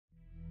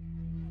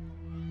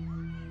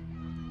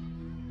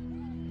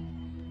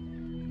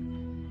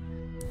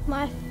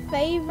My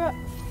favourite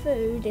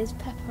food is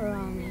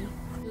pepperoni.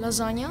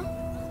 Lasagna.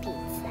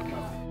 Pizza.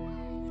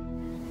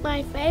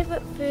 My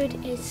favourite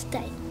food is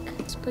steak.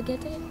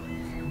 Spaghetti.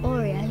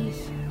 Oreos.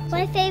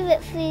 My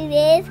favourite food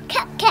is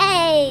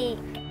cupcake.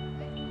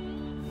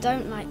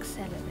 Don't like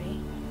celery.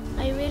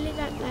 I really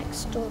don't like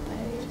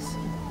strawberries.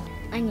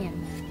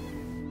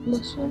 Onions.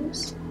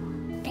 Mushrooms.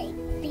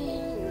 Baked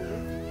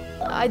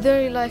beans. I don't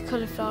really like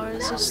cauliflower.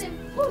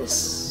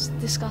 It's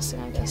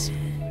disgusting, I guess.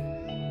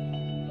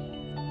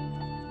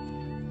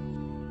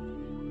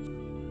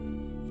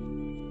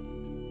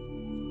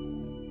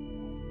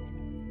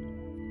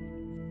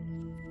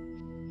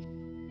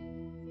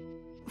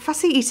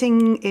 Fussy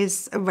eating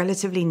is a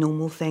relatively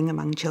normal thing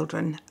among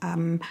children.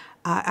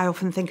 I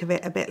often think of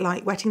it a bit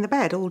like wetting the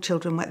bed. All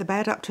children wet the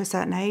bed up to a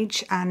certain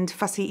age, and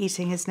fussy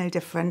eating is no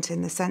different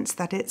in the sense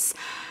that it's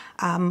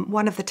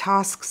one of the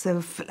tasks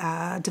of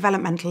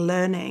developmental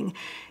learning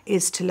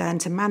is to learn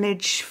to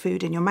manage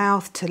food in your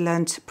mouth, to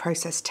learn to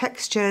process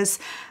textures,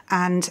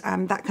 and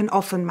that can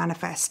often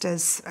manifest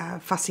as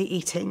fussy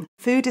eating.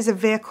 Food is a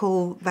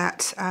vehicle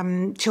that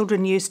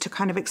children use to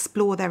kind of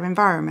explore their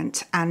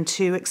environment and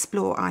to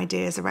explore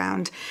ideas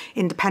around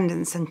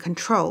independence and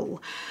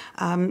control.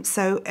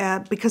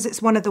 Because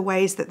it's one of the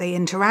ways that they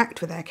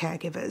interact with their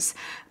caregivers,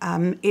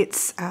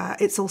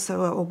 it's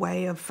also a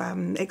way of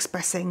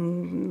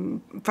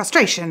expressing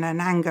frustration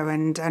and anger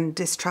and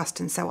distrust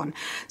and so on.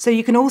 So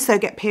you can also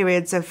get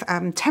periods of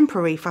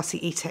temporary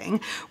fussy eating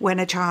when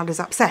a child is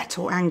upset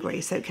or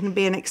angry. So it can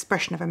be an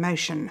expression of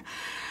emotion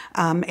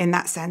in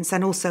that sense,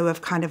 and also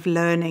of kind of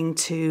learning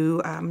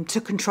to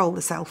control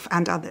the self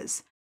and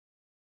others.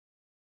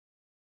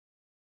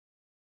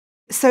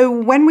 So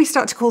when we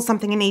start to call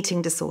something an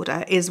eating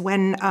disorder is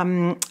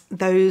when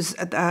those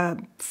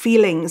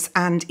feelings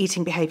and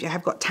eating behaviour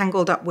have got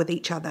tangled up with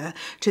each other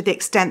to the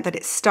extent that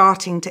it's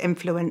starting to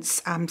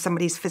influence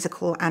somebody's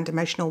physical and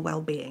emotional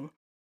well-being.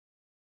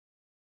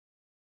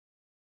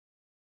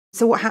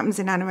 So what happens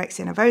in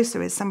anorexia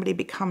nervosa is somebody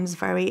becomes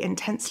very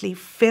intensely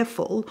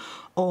fearful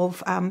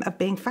of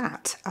being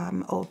fat,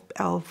 and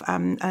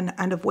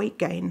of weight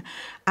gain,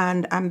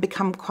 and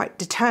become quite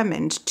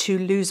determined to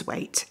lose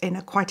weight in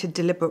quite a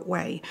deliberate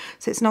way.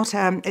 So it's not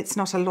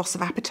a loss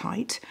of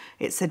appetite;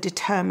 it's a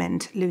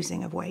determined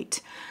losing of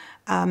weight.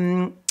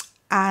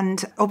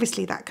 And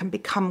obviously that can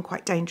become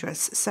quite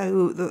dangerous.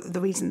 So the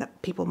reason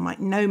that people might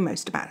know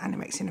most about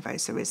anorexia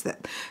nervosa is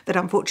that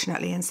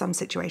unfortunately in some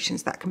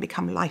situations that can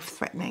become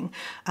life-threatening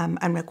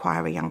and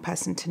require a young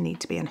person to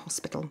need to be in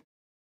hospital.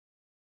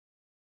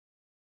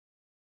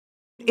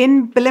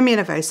 In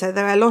bulimia nervosa,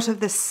 there are a lot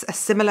of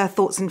similar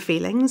thoughts and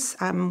feelings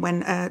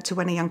when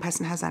a young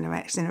person has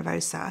anorexia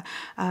nervosa.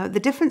 The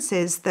difference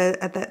is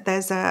that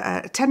there's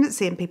a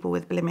tendency in people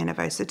with bulimia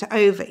nervosa to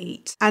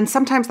overeat, and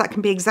sometimes that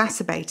can be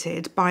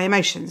exacerbated by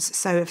emotions.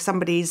 So if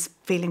somebody's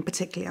feeling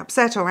particularly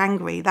upset or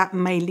angry, that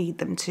may lead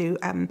them to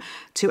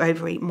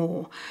overeat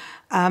more.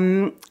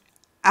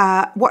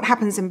 What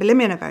happens in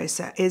bulimia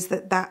nervosa is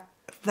that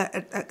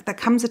there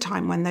comes a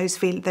time when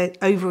the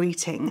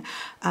overeating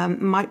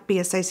might be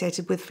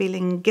associated with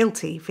feeling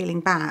guilty,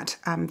 feeling bad,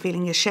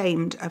 feeling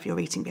ashamed of your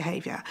eating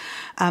behaviour.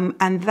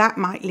 And that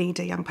might lead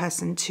a young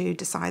person to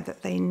decide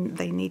that they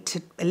need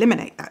to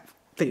eliminate that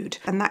food.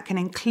 And that can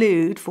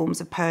include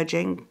forms of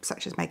purging,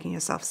 such as making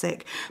yourself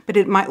sick, but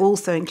it might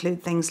also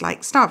include things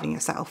like starving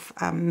yourself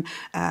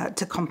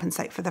to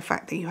compensate for the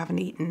fact that you haven't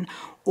eaten,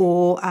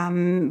 or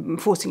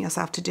forcing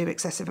yourself to do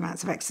excessive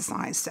amounts of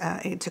exercise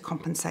to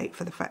compensate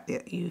for the fact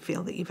that you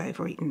feel that you've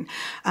overeaten.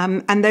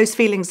 And those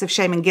feelings of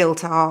shame and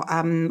guilt are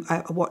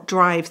what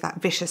drives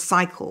that vicious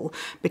cycle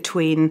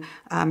between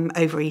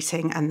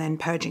overeating and then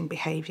purging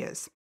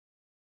behaviours.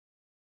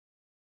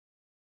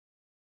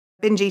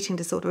 Binge eating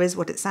disorder is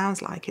what it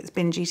sounds like. It's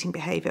binge eating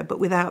behaviour, but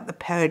without the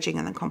purging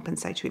and the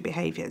compensatory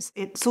behaviours.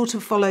 It sort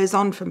of follows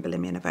on from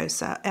bulimia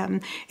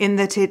nervosa in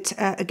that it,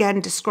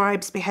 again,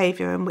 describes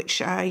behaviour in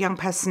which a young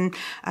person,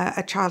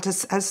 a child,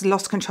 has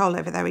lost control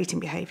over their eating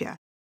behaviour.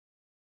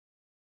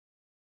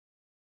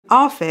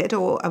 ARFID,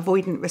 or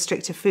avoidant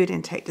restrictive food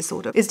intake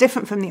disorder, is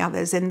different from the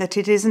others in that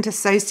it isn't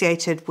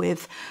associated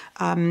with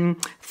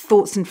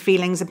thoughts and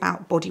feelings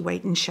about body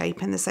weight and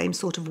shape in the same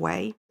sort of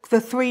way.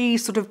 The three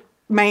sort of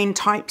main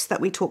types that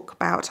we talk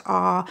about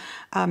are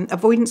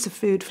avoidance of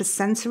food for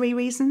sensory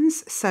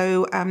reasons.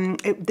 So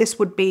this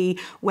would be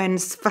when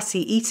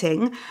fussy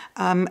eating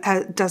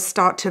does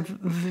start to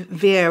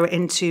veer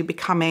into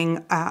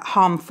becoming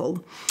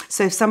harmful.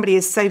 So if somebody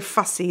is so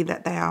fussy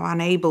that they are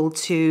unable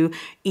to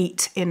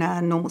eat in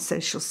a normal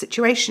social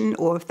situation,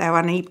 or if they're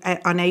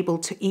unable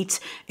to eat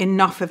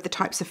enough of the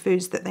types of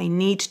foods that they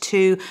need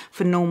to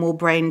for normal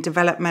brain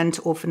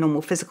development or for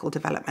normal physical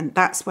development,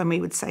 that's when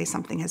we would say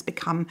something has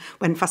become,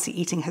 when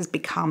fussy eating has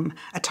become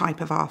a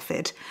type of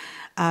ARFID.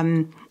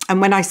 And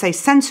when I say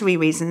sensory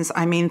reasons,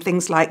 I mean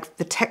things like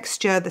the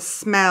texture, the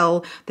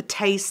smell, the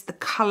taste, the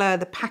colour,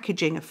 the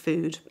packaging of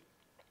food.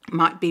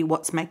 might be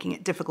what's making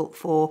it difficult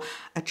for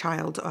a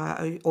child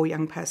or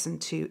young person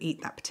to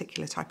eat that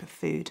particular type of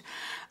food.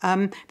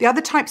 The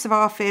other types of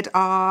ARFID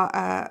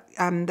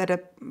that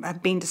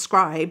have been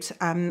described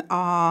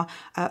are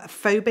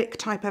phobic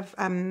type of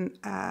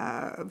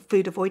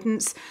food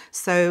avoidance.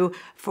 So,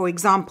 for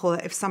example,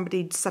 if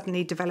somebody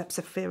suddenly develops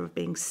a fear of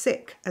being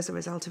sick as a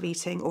result of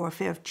eating, or a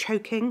fear of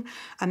choking,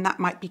 and that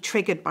might be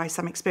triggered by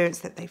some experience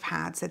that they've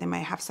had. So they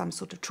may have some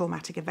sort of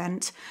traumatic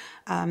event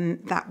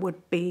that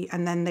would be,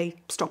 and then they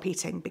stop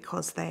eating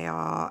because they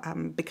are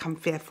become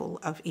fearful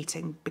of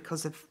eating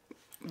because of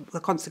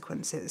the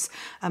consequences,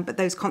 but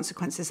those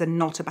consequences are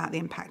not about the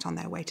impact on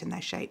their weight and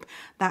their shape.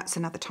 That's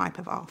another type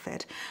of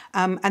ARFID.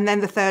 And then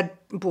the third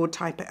broad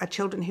type are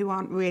children who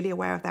aren't really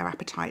aware of their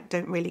appetite,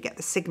 don't really get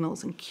the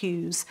signals and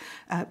cues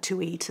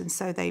to eat, and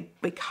so they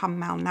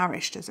become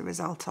malnourished as a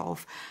result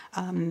of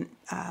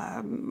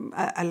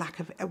a lack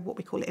of what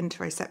we call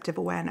interoceptive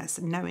awareness,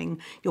 and knowing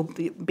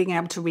being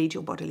able to read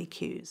your bodily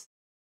cues.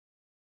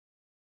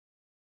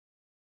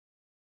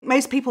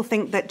 Most people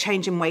think that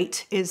change in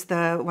weight is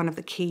one of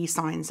the key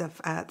signs of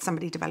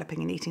somebody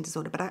developing an eating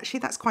disorder, but actually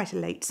that's quite a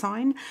late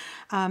sign,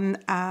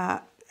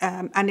 because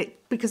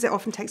it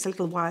often takes a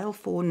little while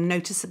for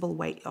noticeable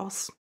weight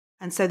loss.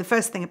 And so the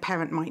first thing a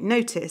parent might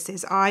notice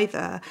is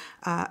either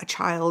a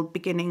child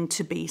beginning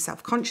to be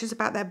self-conscious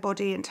about their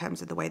body in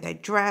terms of the way they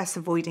dress,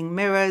 avoiding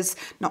mirrors,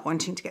 not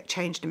wanting to get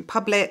changed in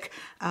public,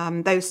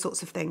 those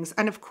sorts of things.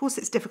 And of course,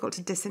 it's difficult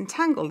to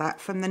disentangle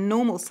that from the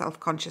normal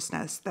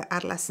self-consciousness that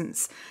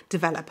adolescents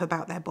develop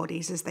about their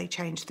bodies as they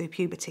change through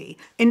puberty.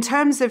 In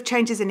terms of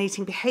changes in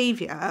eating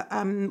behaviour,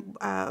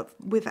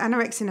 with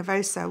anorexia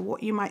nervosa,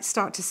 what you might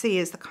start to see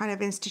is the kind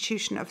of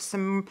institution of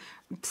some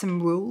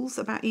rules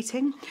about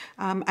eating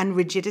and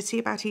rigidity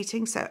about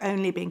eating, so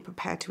only being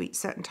prepared to eat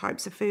certain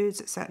types of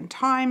foods at certain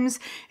times,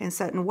 in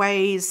certain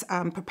ways,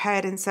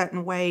 prepared in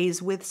certain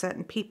ways with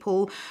certain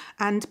people,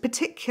 and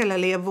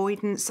particularly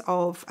avoidance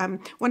of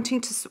wanting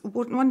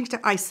to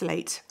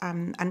isolate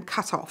and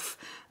cut off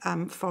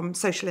from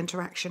social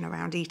interaction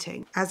around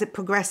eating. As it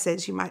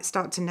progresses, you might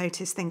start to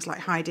notice things like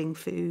hiding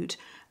food,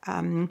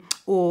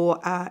 or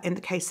in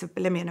the case of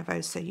bulimia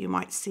nervosa, you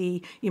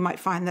might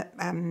find that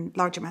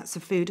large amounts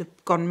of food have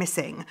gone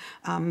missing,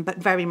 but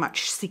very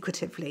much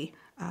secretively.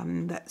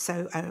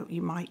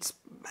 You might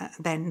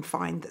then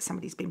find that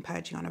somebody's been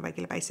purging on a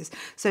regular basis.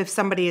 So if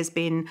somebody has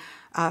been,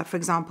 for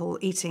example,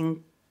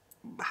 eating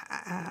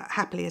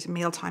happily at a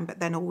mealtime, but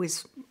then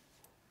always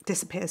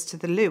disappears to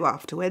the loo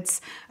afterwards,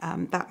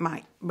 that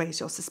might raise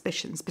your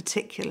suspicions,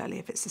 particularly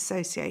if it's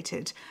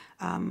associated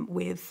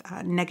with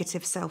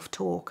negative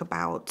self-talk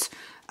about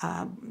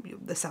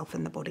the self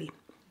and the body.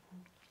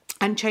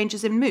 And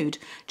changes in mood,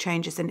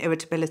 changes in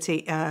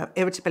irritability,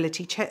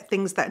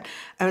 things that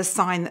are a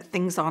sign that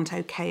things aren't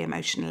okay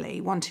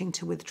emotionally, wanting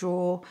to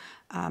withdraw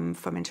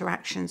from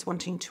interactions,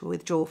 wanting to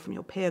withdraw from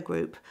your peer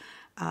group.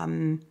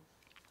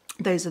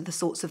 Those are the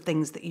sorts of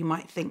things that you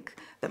might think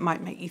that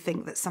might make you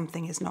think that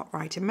something is not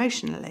right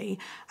emotionally.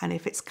 And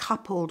if it's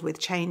coupled with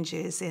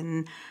changes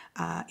in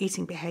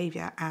eating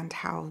behaviour and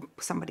how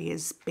somebody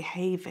is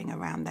behaving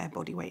around their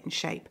body weight and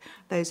shape,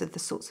 those are the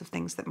sorts of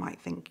things that might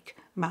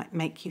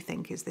make you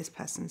think, is this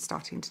person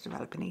starting to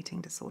develop an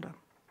eating disorder?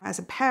 As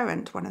a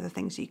parent, one of the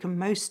things you can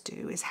most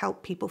do is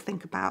help people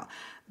think about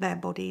their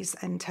bodies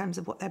in terms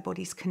of what their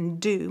bodies can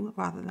do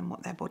rather than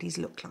what their bodies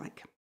look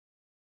like.